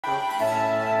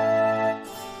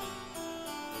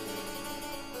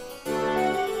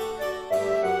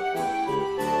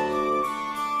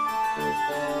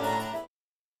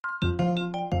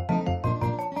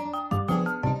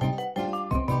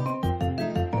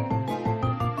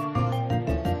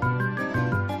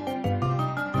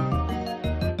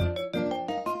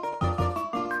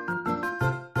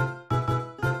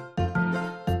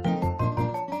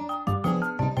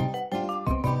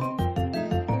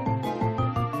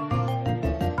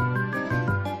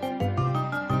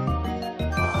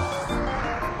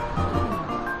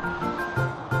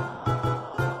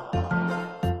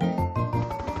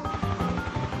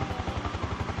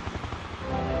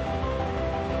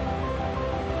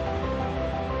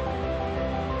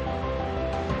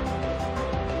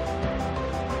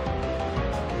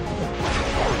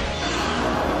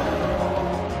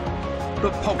the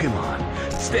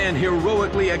Pokémon stand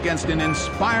heroically against an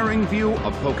inspiring view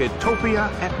of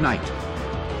Poketopia at night.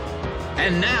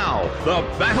 And now, the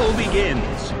battle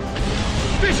begins.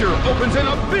 Fissure opens an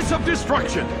abyss of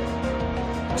destruction.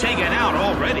 Taken out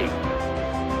already.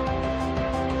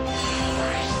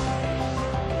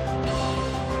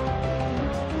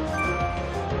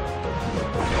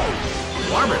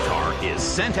 Larvitar is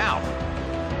sent out.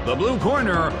 The blue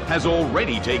corner has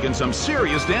already taken some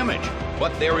serious damage,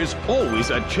 but there is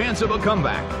always a chance of a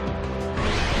comeback.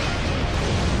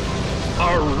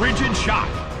 A rigid shot.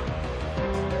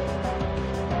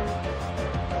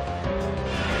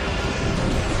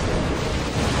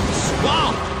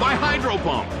 Swamped by Hydro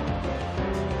Pump.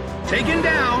 Taken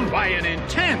down by an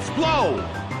intense blow.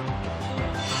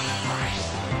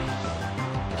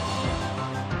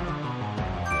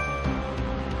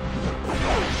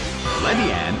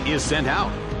 Ledian is sent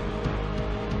out.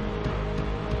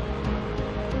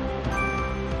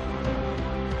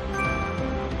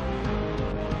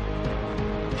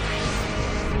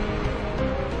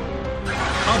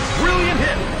 A brilliant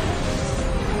hit.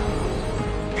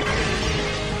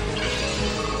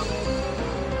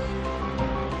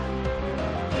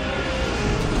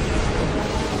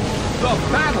 The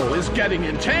battle is getting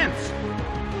intense.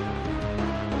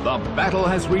 The battle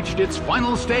has reached its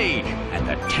final stage, and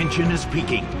the tension is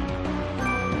peaking.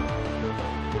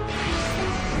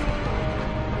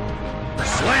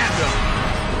 Slammed him!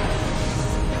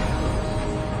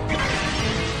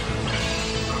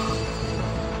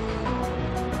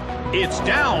 It's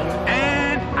down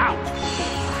and out!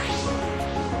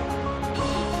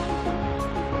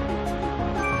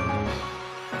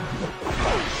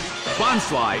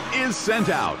 Bonsly is sent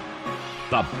out.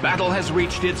 The battle has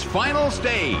reached its final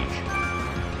stage.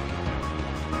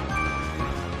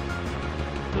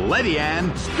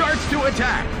 Ledian starts to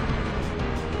attack.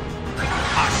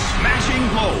 A smashing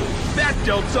blow. That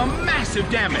dealt some massive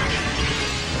damage.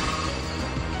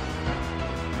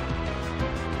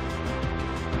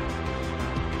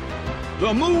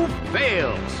 The move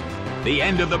fails. The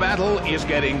end of the battle is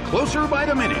getting closer by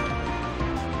the minute.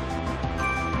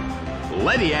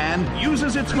 Ledian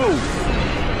uses its move.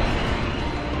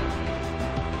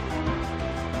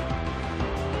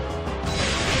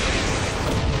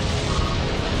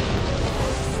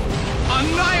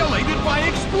 Annihilated by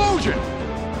explosion!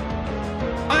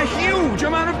 A huge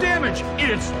amount of damage!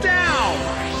 It's down!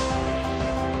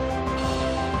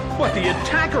 But the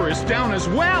attacker is down as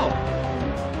well!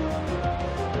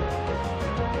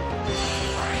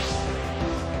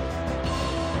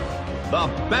 The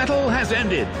battle has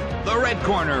ended. The red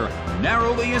corner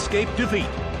narrowly escaped defeat.